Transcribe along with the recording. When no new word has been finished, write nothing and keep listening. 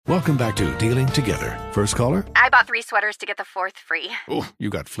Welcome back to Dealing Together. First caller? I bought 3 sweaters to get the 4th free. Oh, you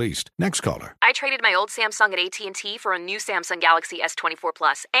got fleeced. Next caller? I traded my old Samsung at AT&T for a new Samsung Galaxy S24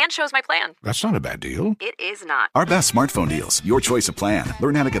 Plus and chose my plan. That's not a bad deal. It is not. Our best smartphone deals. Your choice of plan.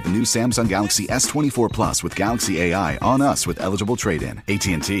 Learn how to get the new Samsung Galaxy S24 Plus with Galaxy AI on us with eligible trade-in.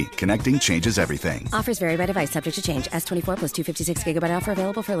 AT&T. Connecting changes everything. Offers vary by device. Subject to change. S24 plus 256 gigabyte offer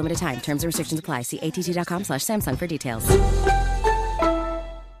available for a limited time. Terms and restrictions apply. See att.com/Samsung for details.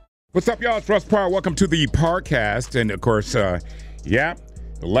 What's up, y'all? It's Russ Parr. Welcome to the Parcast. And, of course,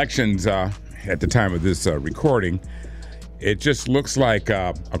 elections at the time of this recording. It just looks like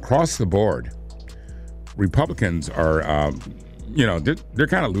across the board, Republicans are, they're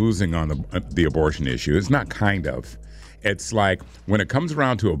kind of losing on the abortion issue. It's not kind of. It's like when it comes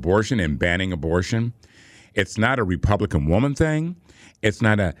around to abortion and banning abortion, it's not a Republican woman thing. It's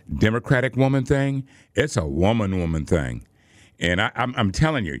not a Democratic woman thing. It's a woman thing. And I'm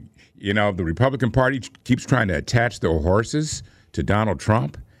telling you, the Republican Party keeps trying to attach their horses to Donald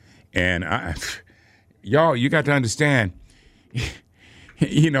Trump. And, y'all, you got to understand,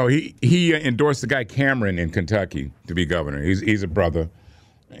 he endorsed the guy Cameron in Kentucky to be governor. He's a brother,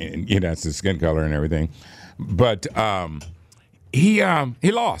 and that's his skin color and everything. But he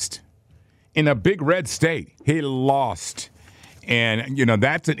lost in a big red state. He lost. And,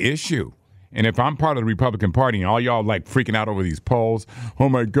 that's an issue. And if I'm part of the Republican Party and all y'all like freaking out over these polls, oh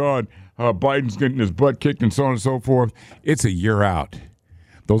my God, Biden's getting his butt kicked and so on and so forth, it's a year out.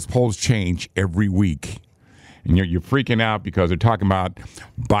 Those polls change every week. And you're freaking out because they're talking about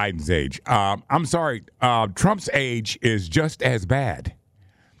Biden's age. I'm sorry, Trump's age is just as bad.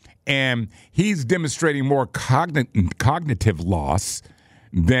 And he's demonstrating more cognitive loss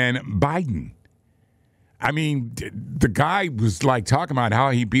than Biden. I mean, the guy was like talking about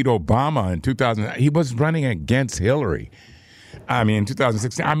how he beat Obama in 2000. He was running against Hillary. I mean, in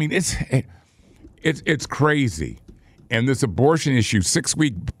 2016. I mean, it's crazy. And this abortion issue,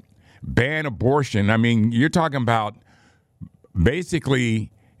 6-week ban abortion. I mean, you're talking about basically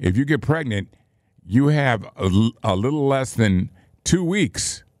if you get pregnant, you have a little less than 2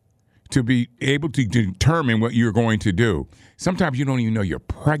 weeks to be able to determine what you're going to do. Sometimes you don't even know you're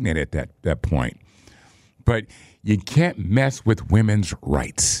pregnant at that point. But you can't mess with women's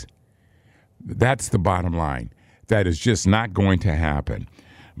rights. That's the bottom line. That is just not going to happen.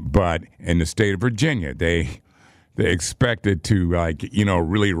 But in the state of Virginia, they expected to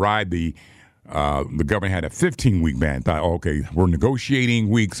really ride the government had a 15-week ban. Thought, okay, we're negotiating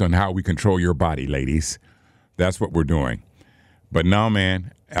weeks on how we control your body, ladies. That's what we're doing. But no,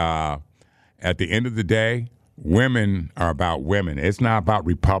 man. At the end of the day, women are about women. It's not about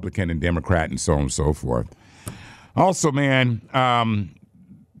Republican and Democrat and so on and so forth. Also, man,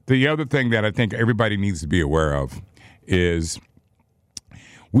 the other thing that I think everybody needs to be aware of is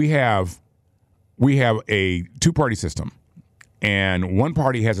we have a two-party system, and one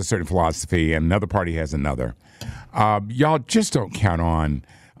party has a certain philosophy and another party has another. Y'all just don't count on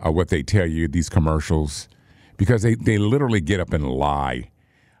what they tell you, these commercials, because they literally get up and lie.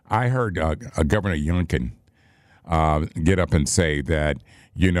 I heard Governor Youngkin get up and say that,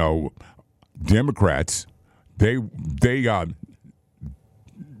 Democrats, they're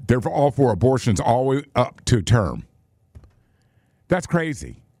all for abortions all the way up to term. That's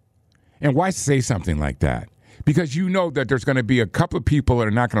crazy. And why say something like that? Because you know that there's going to be a couple of people that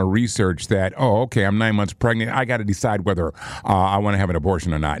are not going to research that, oh, okay, I'm 9 months pregnant. I got to decide whether I want to have an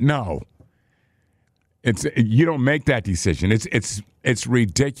abortion or not. No. You don't make that decision. It's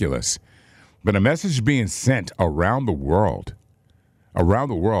ridiculous. But a message is being sent around the world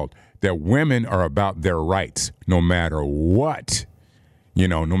that women are about their rights no matter what,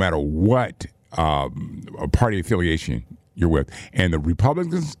 party affiliation you're with. And the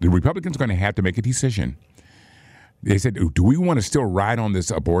Republicans are going to have to make a decision. They said, do we want to still ride on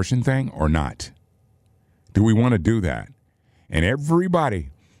this abortion thing or not? Do we want to do that? And everybody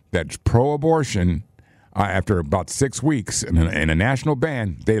that's pro-abortion, after about 6 weeks in a national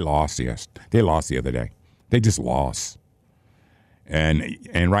ban, they lost. Yes, they lost the other day. They just lost, and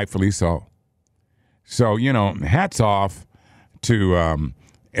rightfully so. So hats off to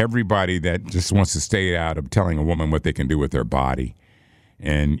everybody that just wants to stay out of telling a woman what they can do with their body,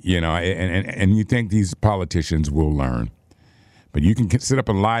 and and you think these politicians will learn, but you can sit up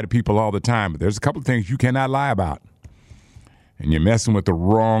and lie to people all the time. But there's a couple of things you cannot lie about, and you're messing with the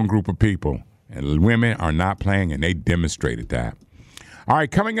wrong group of people. And women are not playing, and they demonstrated that. All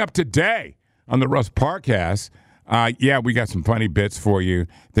right, coming up today on the Russ Parcast, we got some funny bits for you,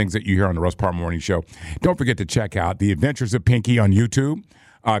 things that you hear on the Russ Parr Morning Show. Don't forget to check out The Adventures of Pinky on YouTube.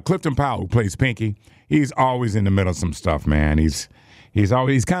 Clifton Powell, who plays Pinky, he's always in the middle of some stuff, man. He's He's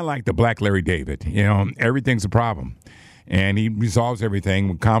kind of like the Black Larry David. Everything's a problem. And he resolves everything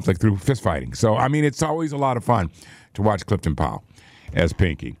with conflict through fist fighting. So, it's always a lot of fun to watch Clifton Powell as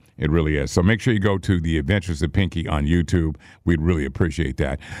Pinky. It really is. So make sure you go to The Adventures of Pinky on YouTube. We'd really appreciate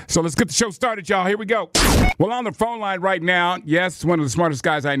that. So let's get the show started, y'all. Here we go. Well, on the phone line right now, yes, one of the smartest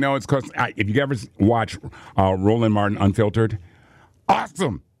guys I know. It's because if you ever watch Roland Martin Unfiltered,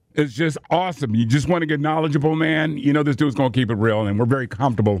 awesome. It's just awesome. You just want to get knowledgeable, man. This dude's going to keep it real, and we're very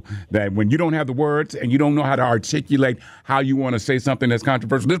comfortable that when you don't have the words and you don't know how to articulate how you want to say something that's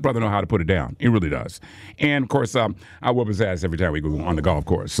controversial, this brother knows how to put it down. He really does. And, of course, I whoop his ass every time we go on the golf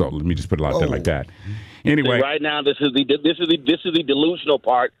course. So let me just put it out there like that. Anyway. See, right now, this is the delusional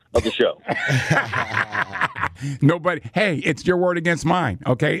part of the show. Nobody. Hey, it's your word against mine.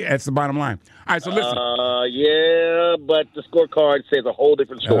 Okay, that's the bottom line. All right, so listen. Yeah, but the scorecard says a whole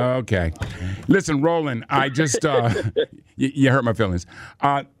different story. Okay, listen, Roland. I just you hurt my feelings.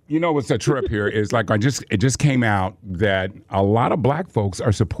 What's a trip here is like it just came out that a lot of black folks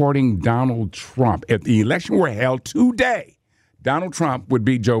are supporting Donald Trump. If the election were held today, Donald Trump would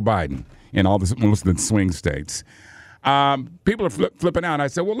beat Joe Biden in most of the swing states. People are flipping out. I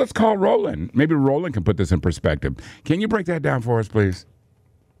said, well, let's call Roland. Maybe Roland can put this in perspective. Can you break that down for us, please?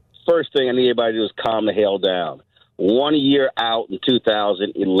 First thing I need everybody to do is calm the hell down. 1 year out in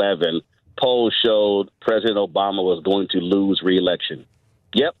 2011, polls showed President Obama was going to lose re-election.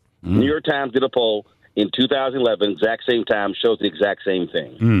 Yep. New York Times did a poll in 2011, exact same time, shows the exact same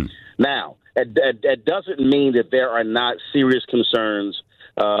thing. Now, that doesn't mean that there are not serious concerns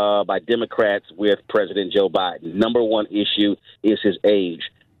by Democrats with President Joe Biden. Number one issue is his age.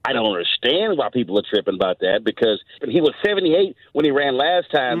 I don't understand why people are tripping about that because he was 78 when he ran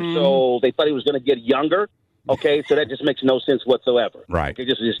last time, so they thought he was going to get younger. Okay, so that just makes no sense whatsoever. Right.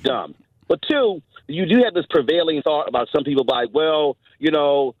 It's just dumb. But two, you do have this prevailing thought about some people like, well, we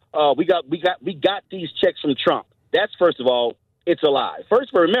got these checks from Trump. That's, first of all, it's a lie. First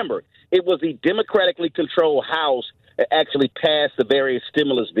of all, remember, it was the democratically controlled House that actually passed the various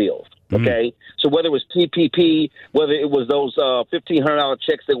stimulus bills. Okay, so whether it was TPP, whether it was those $1,500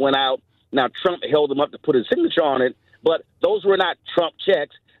 checks that went out, now Trump held them up to put his signature on it, but those were not Trump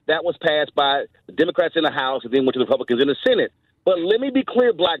checks. That was passed by the Democrats in the House and then went to the Republicans in the Senate. But let me be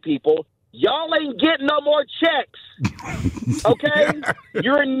clear, black people, y'all ain't getting no more checks. Okay,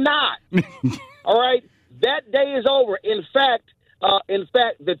 you're not. All right, that day is over. In fact,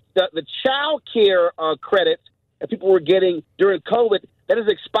 the child care credits that people were getting during COVID, that is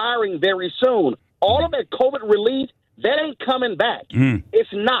expiring very soon. All of that COVID relief, that ain't coming back. It's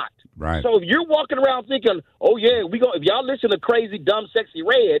not. Right. So if you're walking around thinking, oh, yeah, if y'all listen to Crazy, Dumb, Sexy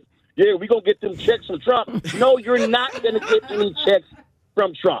Red, yeah, we're going to get them checks from Trump. No, you're not going to get any checks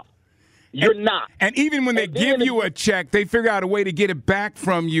from Trump. You're not. And even when they give you a check, they figure out a way to get it back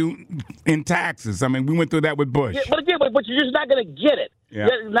from you in taxes. I mean, we went through that with Bush. Yeah, but you're just not going to get it. Yeah.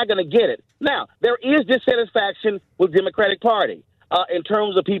 You're not going to get it. Now, there is dissatisfaction with the Democratic Party in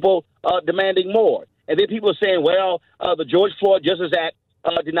terms of people demanding more. And then people are saying, well, the George Floyd Justice Act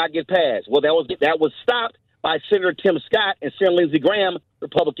did not get passed. Well, that was stopped by Senator Tim Scott and Senator Lindsey Graham,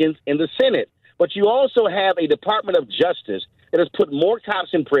 Republicans in the Senate. But you also have a Department of Justice that has put more cops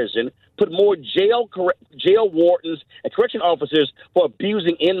in prison, put more jail wardens and correction officers for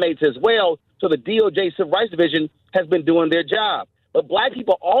abusing inmates as well. So the DOJ Civil Rights Division has been doing their job. But black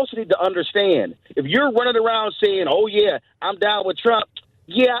people also need to understand, if you're running around saying, oh, yeah, I'm down with Trump,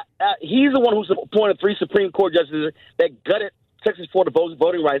 yeah, he's the one who's appointed 3 Supreme Court justices that gutted Texas Florida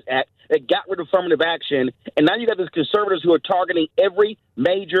Voting Rights Act, that got rid of affirmative action, and now you got these conservatives who are targeting every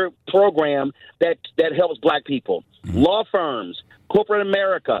major program that helps black people. Law firms, corporate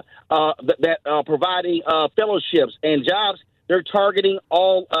America, that are providing fellowships and jobs, they're targeting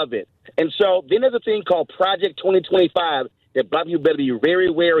all of it. And so then there's a thing called Project 2025 that black people better be very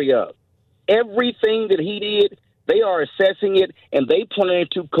wary of. Everything that he did, they are assessing it, and they plan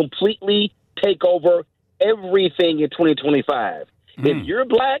to completely take over everything in 2025. If you're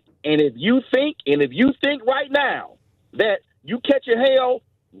black and if you think right now that you catch a hell,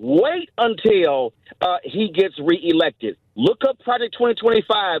 wait until he gets reelected. Look up Project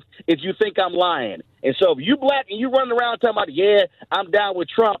 2025 if you think I'm lying. And so if you black and you running around talking about, yeah, I'm down with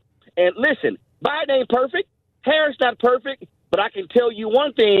Trump. And listen, Biden ain't perfect. Harris not perfect. But I can tell you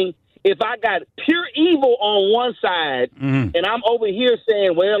one thing. If I got pure evil on one side and I'm over here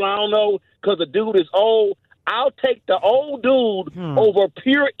saying, well, I don't know because the dude is old, I'll take the old dude over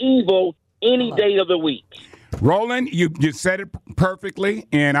pure evil any day of the week. Roland, you said it perfectly,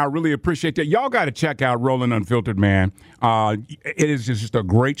 and I really appreciate that. Y'all got to check out Roland Unfiltered, man. It is just a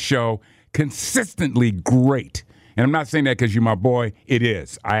great show, consistently great. And I'm not saying that because you're my boy. It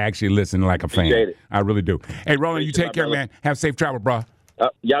is. I actually listen like a fan. Appreciate it. I really do. Hey, Roland, you take care, brother. man. Have safe travel, bro.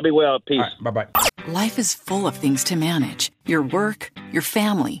 Y'all be well. Peace. All right, bye-bye. Life is full of things to manage. Your work, your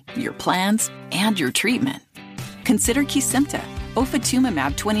family, your plans, and your treatment. Consider Kesimpta,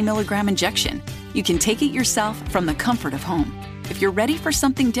 ofatumumab 20 milligram injection. You can take it yourself from the comfort of home. If you're ready for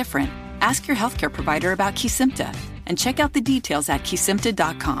something different, ask your healthcare provider about Kesimpta and check out the details at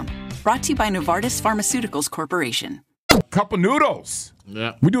kesimpta.com. Brought to you by Novartis Pharmaceuticals Corporation. Cup of noodles.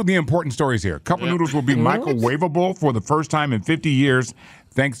 Yeah. We do the important stories here. Cup of noodles will be microwavable for the first time in 50 years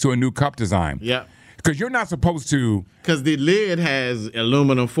thanks to a new cup design. Yeah. Because you're not supposed to. Because the lid has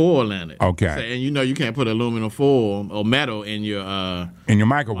aluminum foil in it. Okay. So, and you can't put aluminum foil or metal in your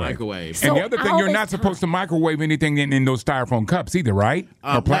microwave. So and the other thing, you're not supposed to microwave anything in those styrofoam cups either, right?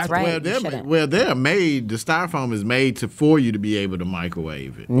 Or plastic. right. They're made. The styrofoam is made for you to be able to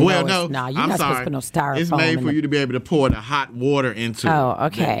microwave it. No, well, it's no, not. You're I'm not supposed sorry. to put no styrofoam It's made in for it. you to be able to pour the hot water into. Oh,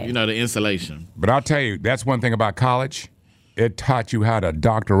 okay. The insulation. But I'll tell you, that's one thing about college. It taught you how to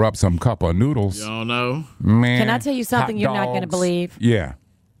doctor up some cup of noodles. You don't know? Man. Can I tell you something hot you're not going to dogs. believe? Yeah.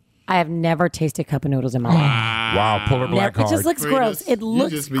 I have never tasted cup of noodles in my life. Wow, pull her black It card. just looks gross. It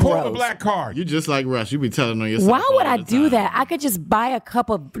looks Pull the gross. black card. You just like Russ. You be telling on yourself. Why would all I the do time. that? I could just buy a cup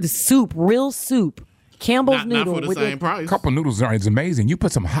of soup, real soup, Campbell's Not noodle. for the with same price. Cup of noodles is amazing. You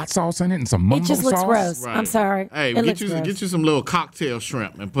put some hot sauce in it and some mumbo It just looks sauce. gross. Right. I'm sorry. Hey, It get looks you gross. some little cocktail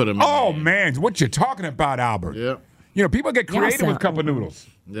shrimp and put them in Oh, there. man. What you talking about, Albert? Yep. You know, people get creative sound- with cup of noodles.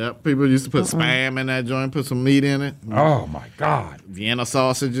 Yep. People used to put spam in that joint, put some meat in it. Oh, my God. Vienna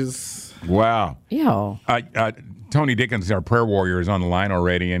sausages. Wow. Yo. Tony Dickens, our prayer warrior, is on the line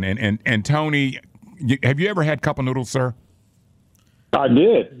already. And Tony, have you ever had cup of noodles, sir? I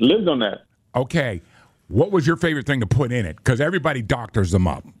did. Lived on that. Okay. What was your favorite thing to put in it? Because everybody doctors them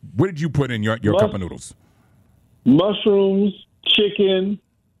up. What did you put in your cup of noodles? Mushrooms, chicken,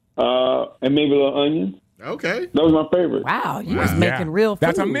 and maybe a little onion. Okay. That was my favorite. Wow, you was making real food.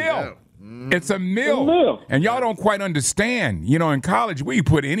 That's a meal. It's a meal. It's a meal. And y'all don't quite understand. You know, in college, we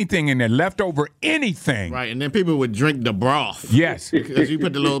put anything in there, leftover anything. Right, and then people would drink the broth. Yes. Because you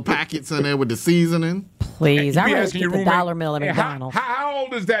put the little packets in there with the seasoning. Please, I You be really asking get your the roommate, dollar mill at "Hey, McDonald's. How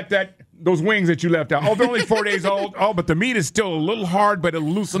old is those wings that you left out? Oh, they're only 4 days old. Oh, but the meat is still a little hard, but it'll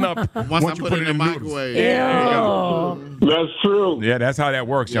loosen up Once I you put it in the noodles. microwave. Ew. That's true. Yeah, that's how that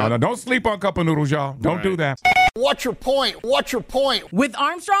works, y'all. Now, don't sleep on cup of noodles, y'all. Don't do that. What's your point? What's your point? With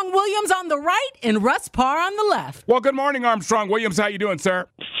Armstrong Williams on the right and Russ Parr on the left. Well, good morning, Armstrong Williams. How you doing, sir?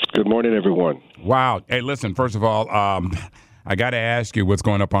 Good morning, everyone. Wow. Hey, listen, first of all, I got to ask you what's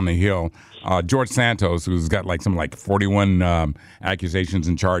going up on the Hill. George Santos, who's got like 41 accusations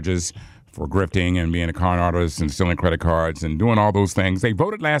and charges for grifting and being a con artist and stealing credit cards and doing all those things. They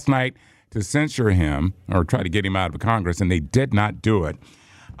voted last night to censure him or try to get him out of Congress, and they did not do it.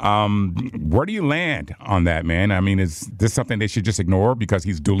 Where do you land on that, man? I mean, is this something they should just ignore because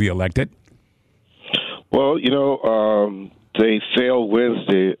he's duly elected? Well, they failed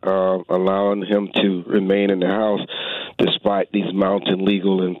Wednesday, allowing him to remain in the House despite these mounting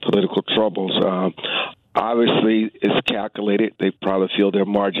legal and political troubles. Obviously, it's calculated. They probably feel their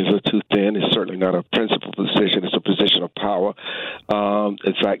margins are too thin. It's certainly not a principal position. It's a position of power.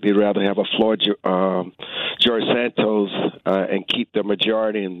 In fact, they'd rather have a Floyd George Santos and keep their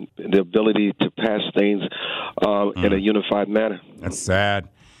majority and the ability to pass things in a unified manner. That's sad.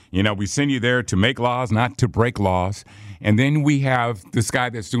 You know, we send you there to make laws, not to break laws. And then we have this guy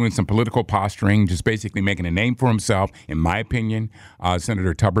that's doing some political posturing, just basically making a name for himself, in my opinion,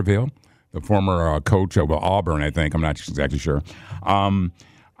 Senator Tuberville, the former coach of Auburn, I think. I'm not exactly sure.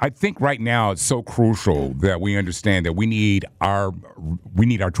 I think right now it's so crucial that we understand that we need our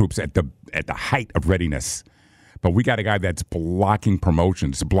troops at the height of readiness. But we got a guy that's blocking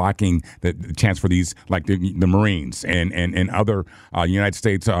promotions, blocking the chance for these, like the Marines and other United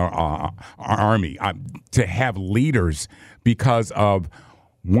States Army to have leaders because of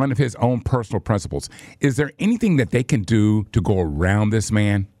one of his own personal principles. Is there anything that they can do to go around this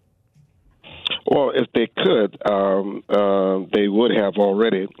man? Well, if they could, they would have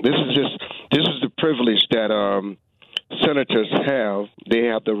already. This is the privilege that senators have. They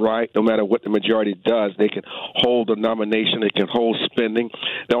have the right, no matter what the majority does, they can hold a nomination, they can hold spending.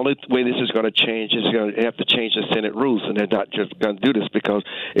 The only way this is going to change is going to have to change the Senate rules, and they're not just going to do this because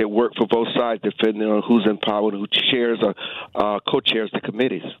it worked for both sides, depending on who's in power and who chairs or co-chairs the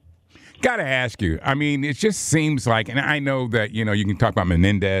committees. Got to ask you. I mean, it just seems like, and I know that, you can talk about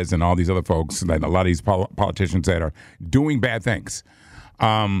Menendez and all these other folks, like a lot of these politicians that are doing bad things.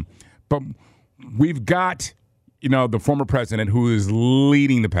 But we've got, the former president who is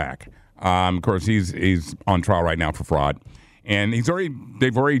leading the pack. Of course, he's on trial right now for fraud, and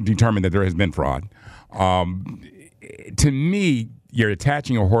they've already determined that there has been fraud. To me, you're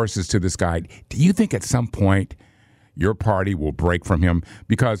attaching your horses to this guy. Do you think at some point your party will break from him?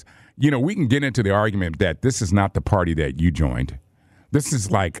 Because, we can get into the argument that this is not the party that you joined. This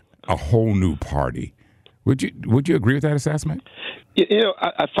is like a whole new party. Would you agree with that assessment?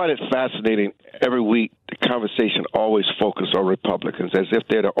 I find it fascinating. Every week, the conversation always focuses on Republicans as if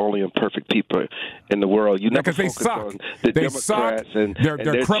they're the only imperfect people in the world. You never focus on the Democrats and their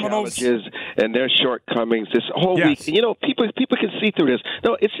criminals, challenges and their shortcomings. This whole week, and, people can see through this.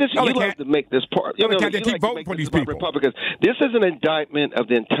 No, it's just you love to make this part. They keep voting for these people. Republicans. This is an indictment of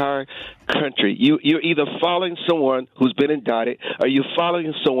the entire country. You're either following someone who's been indicted or you're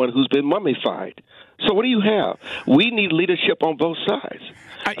following someone who's been mummified. So what do you have? We need leadership on both sides.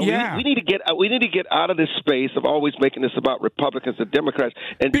 We need to get out of this space of always making this about Republicans and Democrats,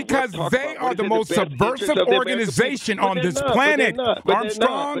 and because they are the most subversive organization on this planet.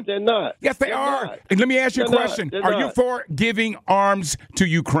 Armstrong, but they're not. Yes, they are. And let me ask you a question: Are you for giving arms to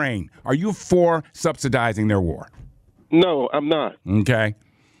Ukraine? Are you for subsidizing their war? No, I'm not. Okay,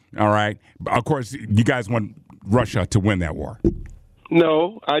 all right. Of course, you guys want Russia to win that war.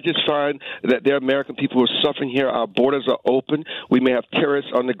 No, I just find that there are American people who are suffering here. Our borders are open. We may have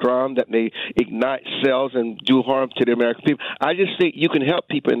terrorists on the ground that may ignite cells and do harm to the American people. I just think you can help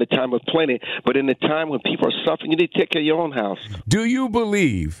people in the time of plenty, but in the time when people are suffering, you need to take care of your own house. Do you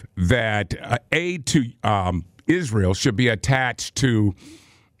believe that aid to Israel should be attached to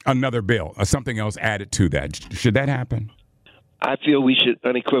another bill or something else added to that? Should that happen? I feel we should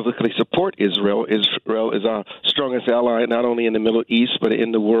unequivocally support Israel. Israel is our strongest ally, not only in the Middle East, but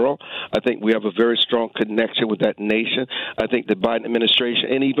in the world. I think we have a very strong connection with that nation. I think the Biden administration,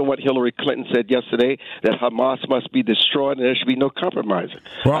 and even what Hillary Clinton said yesterday, that Hamas must be destroyed and there should be no compromising.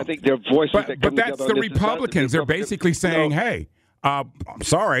 Well, I think their voices that come But that's together the Republicans. They're basically saying, hey, I'm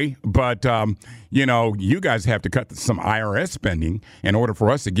sorry, but, you guys have to cut some IRS spending in order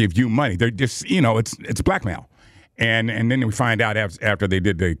for us to give you money. They're just, it's blackmail. And then we find out after they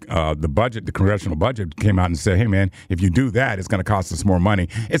did the budget, the congressional budget came out and said, hey, man, if you do that, it's going to cost us more money.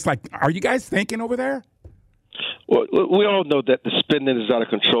 It's like, are you guys thinking over there? Well, we all know that the spending is out of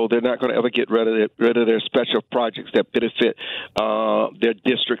control. They're not going to ever get rid of their special projects that benefit their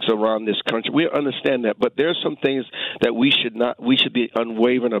districts around this country. We understand that, but there are some things that we should be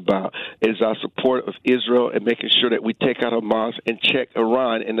unwavering about. Is our support of Israel and making sure that we take out Hamas and check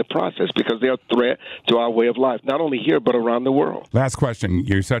Iran in the process, because they're a threat to our way of life, not only here but around the world. Last question: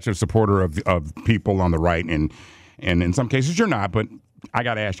 you're such a supporter of people on the right, and in some cases you're not, but I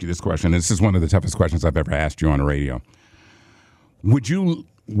got to ask you this question. This is one of the toughest questions I've ever asked you on the radio. Would you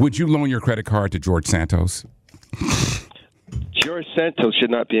loan your credit card to George Santos? George Santos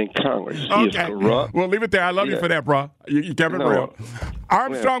should not be in Congress. He is corrupt. Well, leave it there. I love you for that, bro. You kept it real.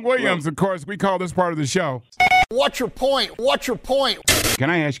 Armstrong Williams, of course, we call this part of the show. What's your point?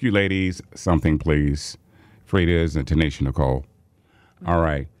 Can I ask you ladies something, please? Frida's and Tanisha Nicole. All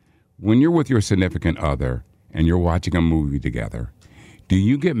right. When you're with your significant other and you're watching a movie together, do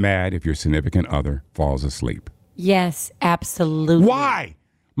you get mad if your significant other falls asleep? Yes, absolutely. Why?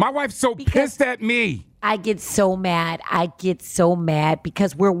 My wife's so pissed at me. I get so mad.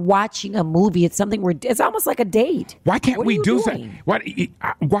 Because we're watching a movie. It's something it's almost like a date. Why can't we do that?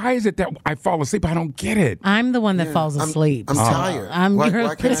 Why is it that I fall asleep? I don't get it. I'm the one that falls asleep. I'm tired.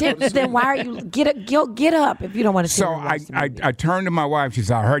 Why can't I then why are you get up if you don't want to? So I turned to my wife. She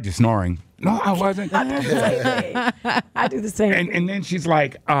said, "I heard you snoring." No, I wasn't. I do the same thing. And then she's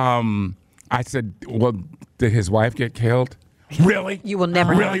like, I said, well, did his wife get killed? Really? You will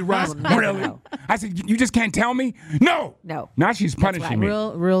never Really, know. Russ? Really? Know. I said, you just can't tell me? No. Now she's punishing me.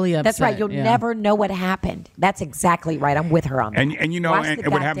 Really upset. That's right. You'll never know what happened. That's exactly right. I'm with her on that.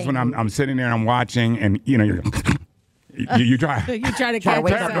 And what happens when I'm sitting there and I'm watching and, you're... you try to catch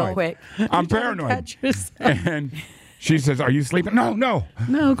yourself real quick. I'm paranoid. And she says, are you sleeping? No,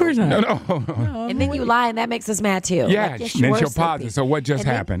 of course not. No. And then you lie, and that makes us mad, too. Yeah, then she'll pause it. So what just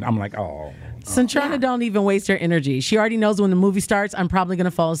happened? I'm like, Santrana don't even waste her energy. She already knows when the movie starts, I'm probably going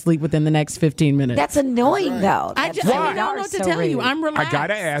to fall asleep within the next 15 minutes. That's annoying, though. I don't know what to tell you. I'm relaxed. I got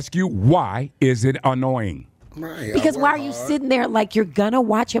to ask you, why is it annoying? Right, because why are you sitting there like you're going to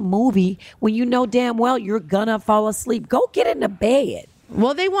watch a movie when you know damn well you're going to fall asleep? Go get in the bed.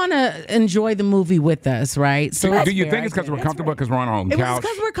 Well, they want to enjoy the movie with us, right? So do you think it's because we're comfortable because we're on our own couch? It was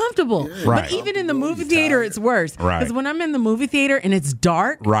because we're comfortable. Yeah. Right. But even in the movie theater, it's worse. Right. Because when I'm in the movie theater and it's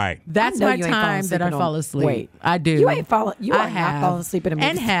dark, right, that's my time that I fall asleep. Wait, I do. You ain't falling. You are have, not falling asleep in a movie.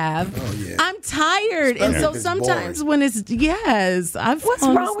 And have. Oh, yeah. I'm tired, and so sometimes when it's what's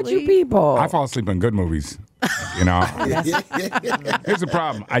wrong with you people? I fall asleep in good movies. You know, here's the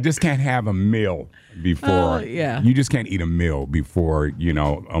problem. I just can't have a meal before. You just can't eat a meal before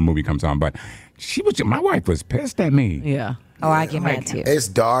a movie comes on. But my wife was pissed at me. Yeah. Oh, I get mad too. It's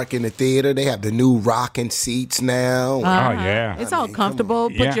dark in the theater. They have the new rocking seats now. Oh yeah, it's all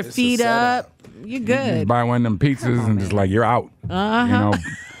comfortable. Put your feet up. You're good. You buy one of them pizzas and just like you're out. Uh-huh.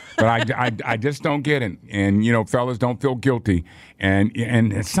 But I just don't get it. And, fellas, don't feel guilty. And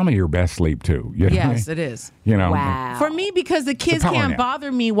it's some of your best sleep, too. You know what I mean? Yes, it is. Wow. For me, because the kids power can't nap. bother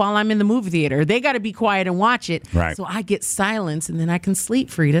me while I'm in the movie theater. They got to be quiet and watch it. Right. So I get silence, and then I can sleep,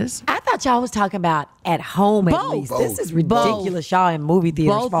 Fridas. I thought y'all was talking about at home at Both. least. This is ridiculous. Y'all in movie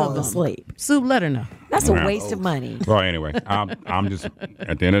theaters Both of falling them. asleep. Soup, let her know. That's a waste of money. Well, anyway, I'm just,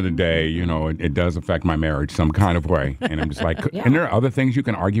 at the end of the day, it does affect my marriage some kind of way. And I'm just like, and there are other things you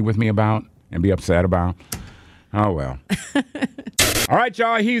can argue with me about and be upset about. Oh, well. All right,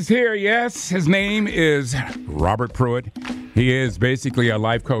 y'all, he's here, yes. His name is Robert Pruitt. He is basically a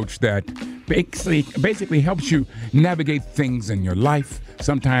life coach that basically helps you navigate things in your life.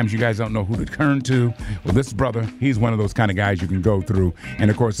 Sometimes you guys don't know who to turn to. Well, this brother, he's one of those kind of guys you can go through.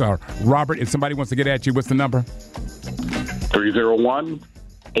 And, of course, Robert, if somebody wants to get at you, what's the number?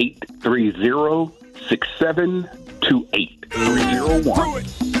 301-830-6728. 301.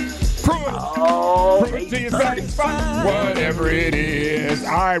 Pruitt. Oh, Pruitt till you're satisfied. Whatever it is.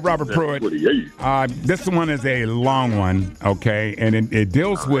 All right, Robert Pruitt. This one is a long one, okay? And it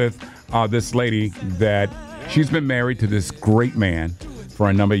deals with this lady that she's been married to this great man for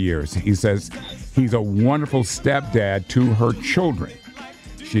a number of years. He says he's a wonderful stepdad to her children.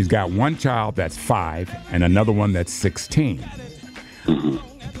 She's got one child that's 5 and another one that's 16. The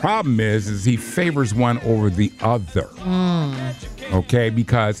problem is he favors one over the other. Okay,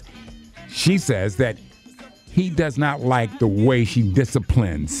 because she says that he does not like the way she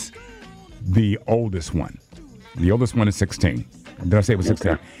disciplines the oldest one. The oldest one is 16. Did I say it was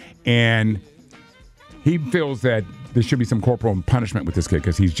 16? And he feels that there should be some corporal punishment with this kid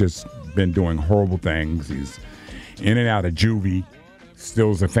because he's just been doing horrible things. He's in and out of juvie,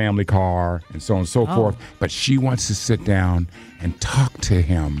 steals a family car, and so on and so forth. But she wants to sit down and talk to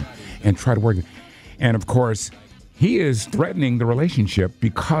him and try to work. And, of course, he is threatening the relationship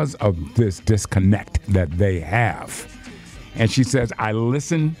because of this disconnect that they have. And she says, I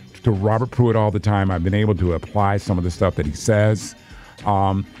listen to Robert Pruitt all the time. I've been able to apply some of the stuff that he says.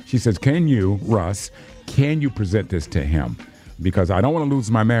 She says, can you present this to him? Because I don't want to lose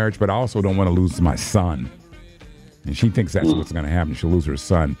my marriage, but I also don't want to lose my son. And she thinks that's what's going to happen. She'll lose her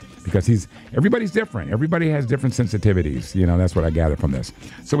son because everybody's different. Everybody has different sensitivities. That's what I gather from this.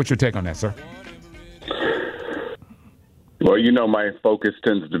 So what's your take on that, sir? Well, my focus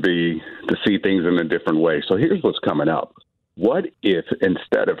tends to be to see things in a different way. So here's what's coming up. What if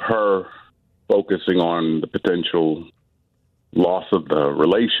instead of her focusing on the potential loss of the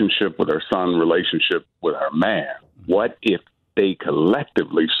relationship with her son, relationship with her man, what if they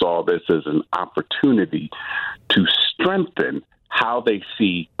collectively saw this as an opportunity to strengthen how they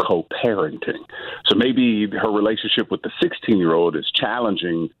see co-parenting? So maybe her relationship with the 16-year-old is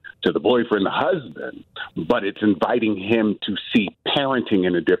challenging to the boyfriend, the husband, but it's inviting him to see parenting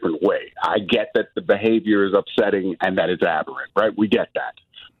in a different way. I get that the behavior is upsetting and that it's aberrant, right? We get that.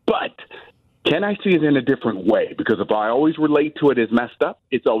 But can I see it in a different way? Because if I always relate to it as messed up,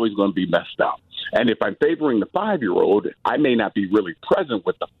 it's always going to be messed up. And if I'm favoring the 5-year-old, I may not be really present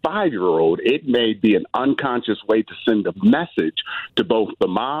with the 5-year-old. It may be an unconscious way to send a message to both the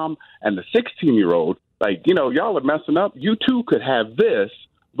mom and the 16-year-old. Like, y'all are messing up. You too could have this,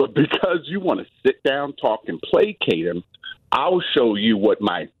 but because you want to sit down, talk, and placate him, I'll show you what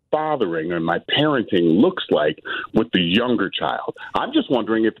my fathering and my parenting looks like with the younger child. I'm just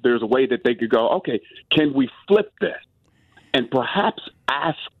wondering if there's a way that they could go, okay, can we flip this? And perhaps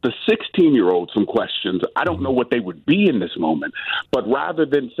ask the 16-year-old some questions. I don't know what they would be in this moment, but rather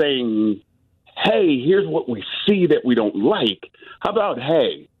than saying, hey, here's what we see that we don't like, how about,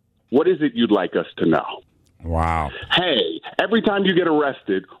 hey, what is it you'd like us to know? Wow. Hey, every time you get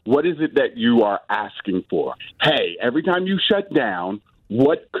arrested, what is it that you are asking for? Hey, every time you shut down,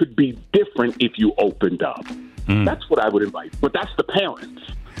 what could be different if you opened up? That's what I would invite. But that's the parents.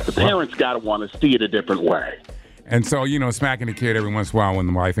 The parents got to want to see it a different way. And so, smacking the kid every once in a while when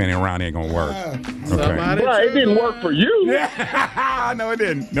the wife ain't around ain't gonna work. Okay. Right, it didn't work for you. Yeah. No, it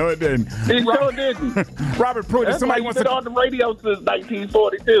didn't. It sure didn't. Robert Pruitt, if That's somebody why wants you've to... been on the radio since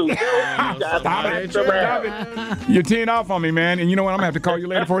 1942. Stop it. You're teeing off on me, man. And you know what? I'm going to have to call you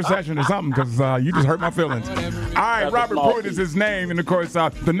later for a session or something because you just hurt my feelings. All right, Robert Pruitt is his name. And, of course,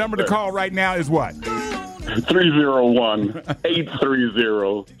 the number to call right now is what?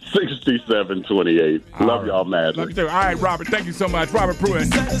 301-830-6728. Love y'all madly. Love you too. All right, Robert, thank you so much. Robert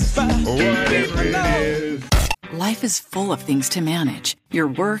Pruitt. Whatever it is. Life is full of things to manage. Your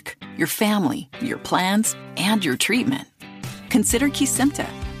work, your family, your plans, and your treatment. Consider Kesimpta,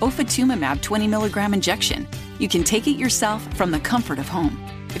 ofatumumab 20 milligram injection. You can take it yourself from the comfort of home.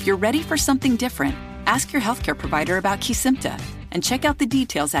 If you're ready for something different, ask your healthcare provider about Kesimpta and check out the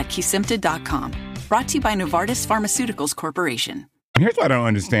details at kesimpta.com. Brought to you by Novartis Pharmaceuticals Corporation. Here's what I don't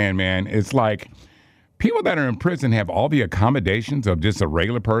understand, man. It's like people that are in prison have all the accommodations of just a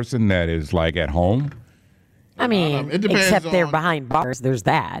regular person that is like at home. I mean, it depends except they're behind bars. There's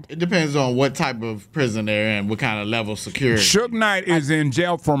that. It depends on what type of prison they're in, what kind of level of security. Suge Knight is in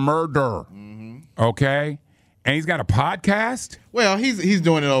jail for murder. Okay? And he's got a podcast? Well, he's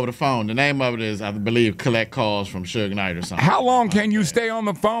doing it over the phone. The name of it is, I believe, Collect Calls from Suge Knight or something. How long can you stay on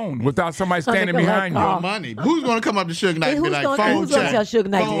the phone without somebody standing behind you? Money. Who's going to come up to Suge Knight and be like, phone check? Who's going to tell Suge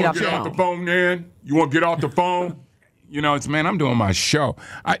Knight to get off the phone? Get off the phone, man. You want to get off the phone? Man, I'm doing my show.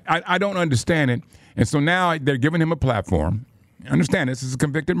 I don't understand it. And so now they're giving him a platform. Understand, this is a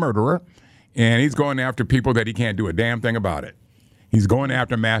convicted murderer, and he's going after people that he can't do a damn thing about it. He's going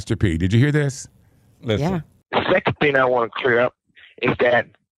after Master P. Did you hear this? Listen. Yeah. The second thing I want to clear up is that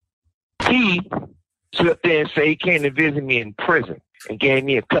he stood up there and said he came to visit me in prison and gave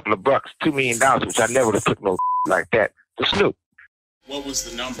me a couple of bucks, $2 million, which I never would have took no like that to Snoop. What was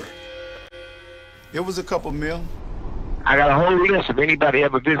the number? It was a couple mil. I got a whole list of anybody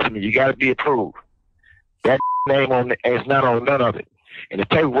ever visit me. You got to be approved. That name is not on none of it. And the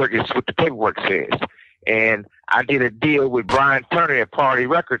paperwork is what the paperwork says. And I did a deal with Brian Turner at Party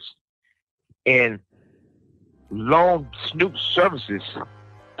Records and loaned Snoop services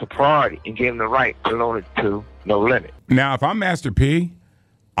to Priority and gave him the right to loan it to No Limit. Now, if I'm Master P,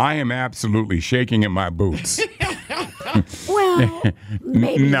 I am absolutely shaking in my boots. Well,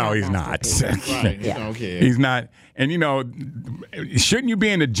 maybe no, he's not. Right. Yeah. He's not. And, shouldn't you be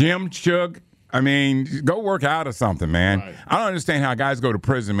in the gym, Chug? I mean, go work out or something, man. Right. I don't understand how guys go to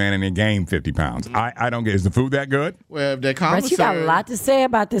prison, man, and they gain 50 pounds. I don't get. Is the food that good? Well, if their commissary, Brett, you got a lot to say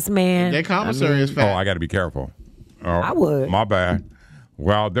about this man. Their commissary is fat. Oh, I got to be careful. Oh, I would. My bad.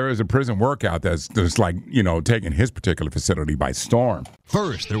 Well, there is a prison workout that's like, taking his particular facility by storm.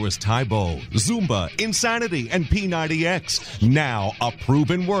 First, there was Taibo, Zumba, Insanity, and P90X. Now, a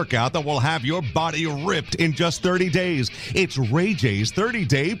proven workout that will have your body ripped in just 30 days. It's Ray J's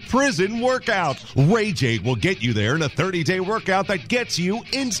 30-day prison workout. Ray J will get you there in a 30-day workout that gets you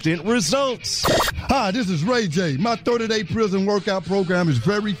instant results. Hi, this is Ray J. My 30-day prison workout program is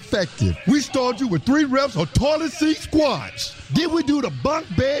very effective. We start you with 3 reps of toilet seat squats. Then we do the bunk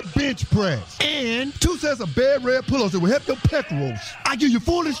bed bench press. And 2 sets of bed rail pull-ups that will help your pectorals. I give you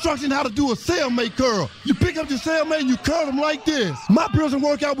full instruction how to do a cellmate curl. You pick up your cellmate and you curl them like this. My prison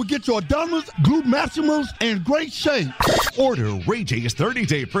workout will get your abdominals, glute maximus, in great shape. Order Ray J's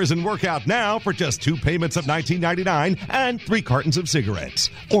 30-day prison workout now for just 2 payments of $19.99 and 3 cartons of cigarettes.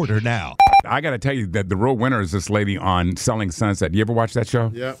 Order now. I got to tell you that the real winner is this lady on Selling Sunset. You ever watch that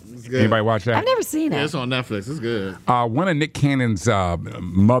show? Yep, it's good. Anybody watch that? I've never seen it. Yeah, it's on Netflix. It's good. One of Nick Cannon's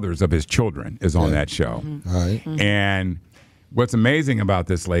mothers of his children is on that show. Mm-hmm. All right. And what's amazing about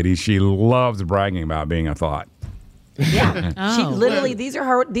this lady, she loves bragging about being a thought. Yeah. She literally, these are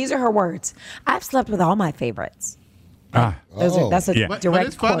her words. I've slept with all my favorites. That's a direct but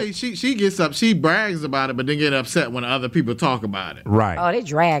it's quote. funny. She gets up. She brags about it, but then get upset when other people talk about it. Right. Oh, they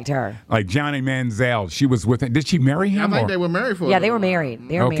dragged her. Like Johnny Manziel, she was with him. Did she marry him? I think they were married for. Yeah, they were married.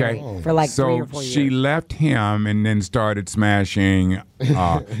 They were married for like 3 or 4 years. So she left him and then started smashing.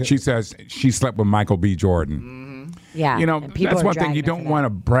 She says she slept with Michael B. Jordan. Yeah, that's one thing you don't want to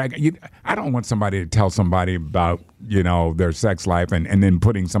brag. I don't want somebody to tell somebody about their sex life and then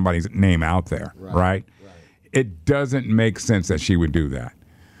putting somebody's name out there, right? It doesn't make sense that she would do that.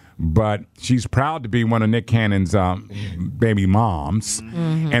 But she's proud to be one of Nick Cannon's baby moms.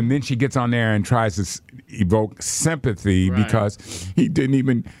 Mm-hmm. And then she gets on there and tries to evoke sympathy because he didn't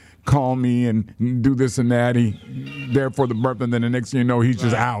even call me and do this and that. He there for the birth, and then the next thing you know, he's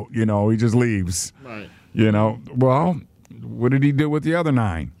just out. He just leaves. Right. Well, what did he do with the other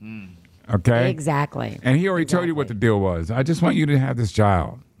 9? Okay? Exactly. And he already told you what the deal was. I just want you to have this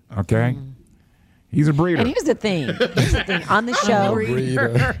child, okay? He's a breeder. And here's the thing. On the show,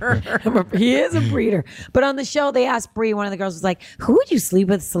 he is a breeder. But on the show, they asked Bree, one of the girls was like, who would you sleep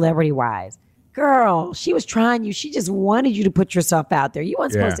with celebrity-wise? Girl, she was trying you. She just wanted you to put yourself out there. You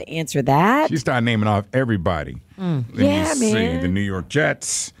weren't supposed to answer that. She started naming off everybody. Yeah, man. The New York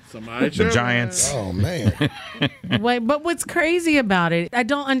Jets. Somebody the Giants. Oh, man. Wait, but what's crazy about it, I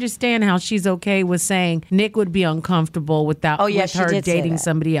don't understand how she's okay with saying Nick would be uncomfortable with her dating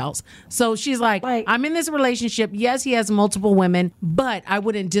somebody else. So she's like, I'm in this relationship. Yes, he has multiple women, but I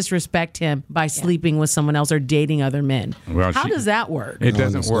wouldn't disrespect him by sleeping with someone else or dating other men. Well, how does that work? It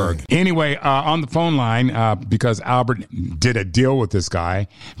doesn't work. Anyway, on the phone line, because Albert did a deal with this guy,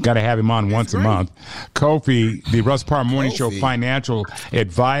 got to have him on once a month. Kofi, the Russ Parr Morning Show financial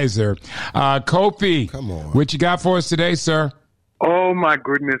advisor. Kofi, come on. What you got for us today, sir? Oh, my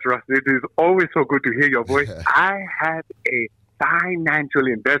goodness, Russ. It is always so good to hear your voice. I have a financial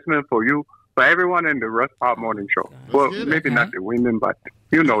investment for you, for everyone in the Russ Parr Morning Show. Well, maybe not the women, but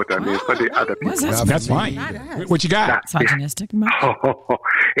you know what I mean, for the other people. That's fine. What you got? Misogynistic.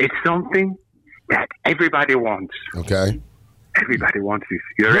 It's something that everybody wants. Okay. Everybody wants this.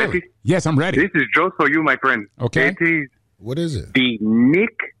 You ready? Yes, I'm ready. This is just for you, my friend. Okay. It is. What is it? The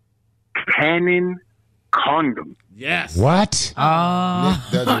Nick Cannon condom. Yes. What?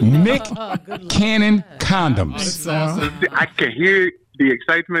 Nick Cannon condoms. I can hear the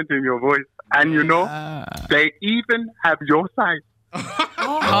excitement in your voice. And you know, they even have your size.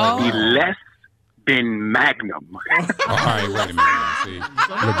 The less than Magnum. All right, wait a minute. See,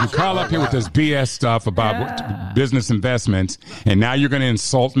 look, you call up here with this BS stuff about business investments, and now you're going to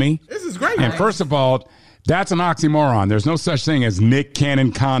insult me? This is great. And first of all, that's an oxymoron. There's no such thing as Nick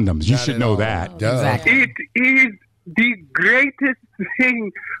Cannon condoms. You should know that. It is the greatest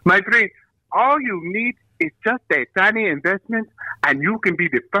thing, my friend. All you need is just a tiny investment, and you can be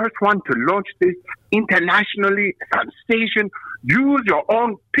the first one to launch this internationally sensation. Use your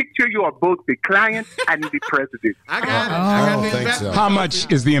own picture. You are both the client and the president. I got it. So. How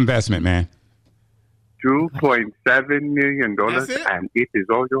much is the investment, man? $2.7 million, and it is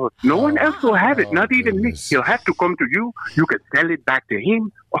all yours. No one else will have it, not even Nick. He'll have to come to you. You can sell it back to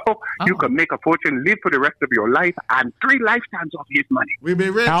him, or you can make a fortune, live for the rest of your life, and 3 lifetimes of his money. We be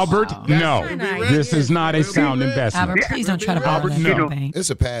rich. Albert, no. This is not a sound investment. Albert, please don't try to borrow that no. bank.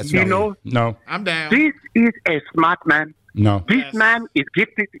 It's a pass. You know, I'm down. this is a smart man. No. This man is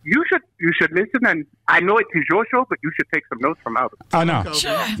gifted. You should listen, and I know it is your show, but you should take some notes from Albert. Oh, no.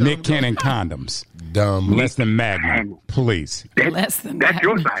 Nick Cannon condoms. Dumb. Less than Magnum, please. That's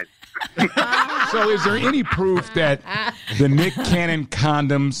your side. So is there any proof that the Nick Cannon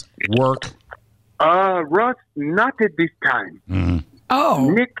condoms work? Russ, not at this time. Mm-hmm. Oh.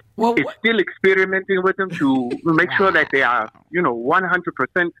 Nick is still experimenting with them to make sure that they are,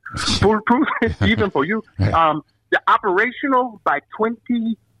 100% foolproof, even for you. They're operational by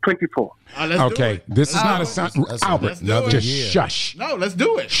 2024. Okay, this is not a sound. Albert, just shush. No, let's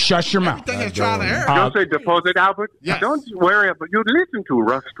do it. Shush your mouth. Everything is trial and error. Don't say deposit, Albert. Yes. Don't worry about you. Listen to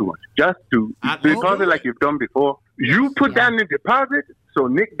Russ too much. Just to deposit like you've done before. You put down the deposit so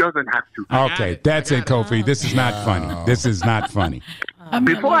Nick doesn't have to. Okay, that's it, Kofi. This is not funny. This is not funny.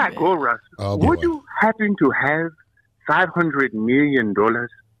 Before I go, Russ, would you happen to have $500 million?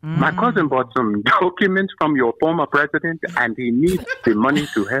 My cousin bought some documents from your former president, and he needs the money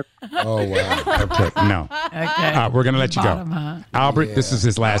to help. Oh, wow. Okay, no. Okay. We're going to let you go. Albert, this is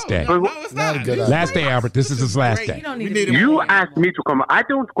his last day. No, it's not a good idea. Last day, Albert. This is his last day. You asked me to come. I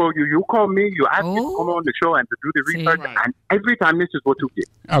don't call you. You call me. You ask me to come on the show and to do the research, and every time this is what you get.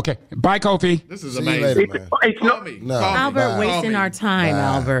 Okay. Bye, Kofi. This is amazing. It's not me. Albert wasting our time,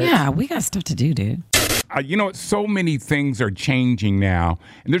 Albert. Yeah, we got stuff to do, dude. So many things are changing now,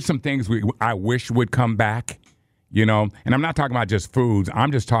 and there's some things I wish would come back, and I'm not talking about just foods.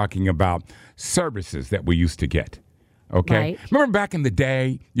 I'm just talking about services that we used to get. Okay. Right. Remember back in the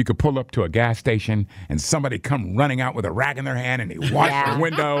day, you could pull up to a gas station and somebody come running out with a rag in their hand and they wash the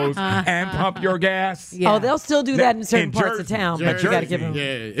windows and pump your gas. Yeah. Oh, they'll still do that in certain parts of town, but you got to give them. Yeah,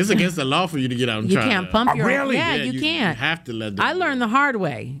 it's against the law for you to get out and try. You can't pump your. Really? Yeah, you can't. You have to let them. I learned the hard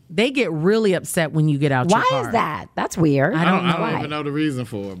way. They get really upset when you get out your car. Why is that? That's weird. I don't know. I don't even know the reason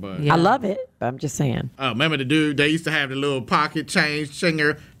for it, but I love it. But I'm just saying. Oh, remember the dude? They used to have the little pocket change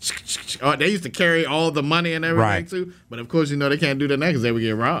singer. They used to carry all the money and everything too. But of course, they can't do that now because they would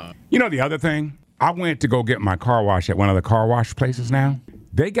get robbed. The other thing, I went to go get my car wash at one of the car wash places now.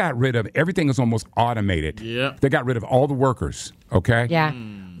 They got rid of everything is almost automated. Yeah. They got rid of all the workers. Okay. Yeah.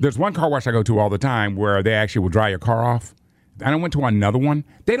 There's one car wash I go to all the time where they actually will dry your car off. I went to another one.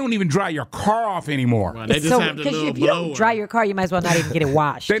 They don't even dry your car off anymore. Right, they just have the little if you don't dry your car, you might as well not even get it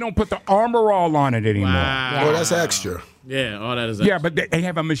washed. They don't put the Armor All on it anymore. Wow. Oh, that's extra. Yeah, all that is extra. Yeah, but they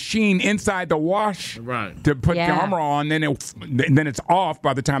have a machine inside the wash to put the Armor on, then it's off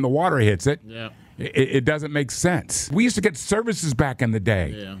by the time the water hits it. Yeah. It doesn't make sense. We used to get services back in the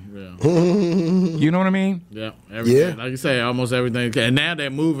day. Yeah. You know what I mean? Yeah. Everything. Like you say, almost everything. And now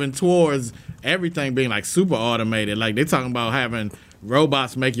they're moving towards everything being like super automated. Like they're talking about having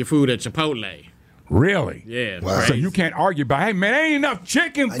robots make your food at Chipotle. Really? Yeah. Wow. So you can't argue about, hey, man, ain't enough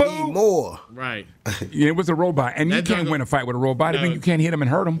chicken food. I need more. Right. It was a robot. And you can't win a fight with a robot. I mean, you can't hit him and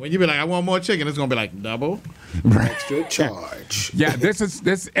hurt him. When you be like, I want more chicken, it's going to be like double. Extra charge. Yeah,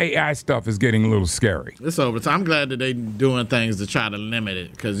 this AI stuff is getting a little scary. It's over. So I'm glad that they're doing things to try to limit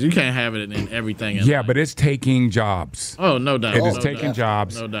it because you can't have it in everything. But it's taking jobs. Oh, no doubt. It is taking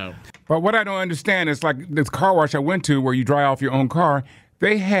jobs. No doubt. But what I don't understand is like this car wash I went to where you dry off your own car,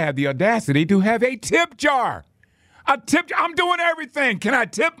 they had the audacity to have a tip jar. I'm doing everything. Can I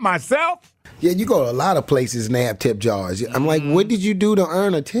tip myself? Yeah, you go to a lot of places and they have tip jars. I'm like, what did you do to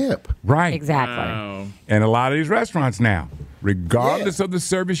earn a tip? Right. Exactly. Wow. And a lot of these restaurants now, regardless of the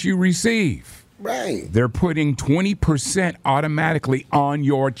service you receive, they're putting 20% automatically on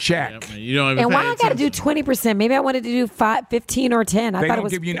your check. Yep, you don't even and why I got to do 20%? Maybe I wanted to do 5, 15, or 10. I They thought don't it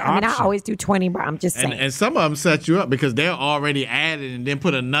was. give you an I mean, I option. always do 20, but I'm just saying. And some of them set you up because they're already added and then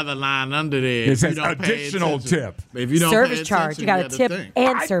put another line under there. It if you says don't pay additional attention. tip. If you don't service pay charge. You attention, got a tip thing.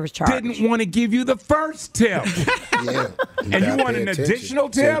 and service charge. Didn't want to give you the first tip. And you want an additional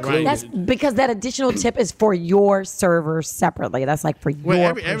tip? That's because that additional tip is for your server separately. That's like for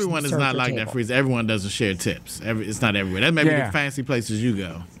your everyone is not like that, Freeze. Everyone doesn't share tips. It's not everywhere. That may be the fancy places you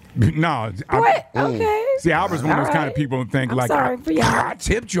go. No. Okay. See, Albert's one of those kind of people who think like, sorry for you. I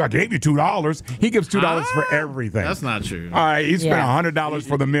tipped you. I gave you $2. He gives $2 for everything. That's not true. All right, he spent $100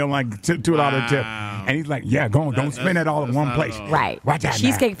 for the meal, like $2 tip. And he's like, yeah, go on. Don't spend it all in one place. Right. Watch out.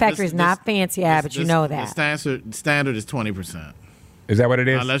 Cheesecake Factory is not fancy, but you know that. The standard is 20%. Is that what it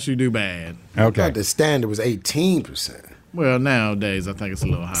is? Unless you do bad. I thought the standard was 18%. Well, nowadays, I think it's a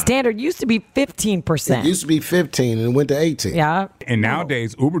little high. Standard used to be 15%. It used to be 15 and it went to 18. Yeah. And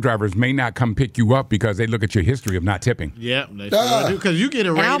nowadays, Uber drivers may not come pick you up because they look at your history of not tipping. Yep, they sure do. Because you get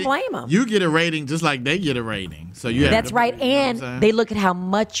a rating. And I don't blame them. You get a rating just like they get a rating. So you have That's right. And they look at how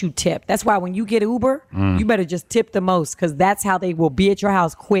much you tip. That's why when you get Uber, you better just tip the most because that's how they will be at your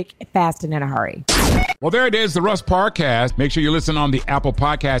house quick, fast, and in a hurry. Well, there it is, the Russ Parcast. Make sure you listen on the Apple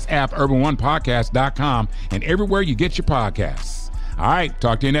Podcast app, urban1podcast.com, and everywhere you get your podcasts. All right,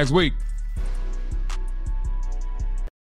 talk to you next week.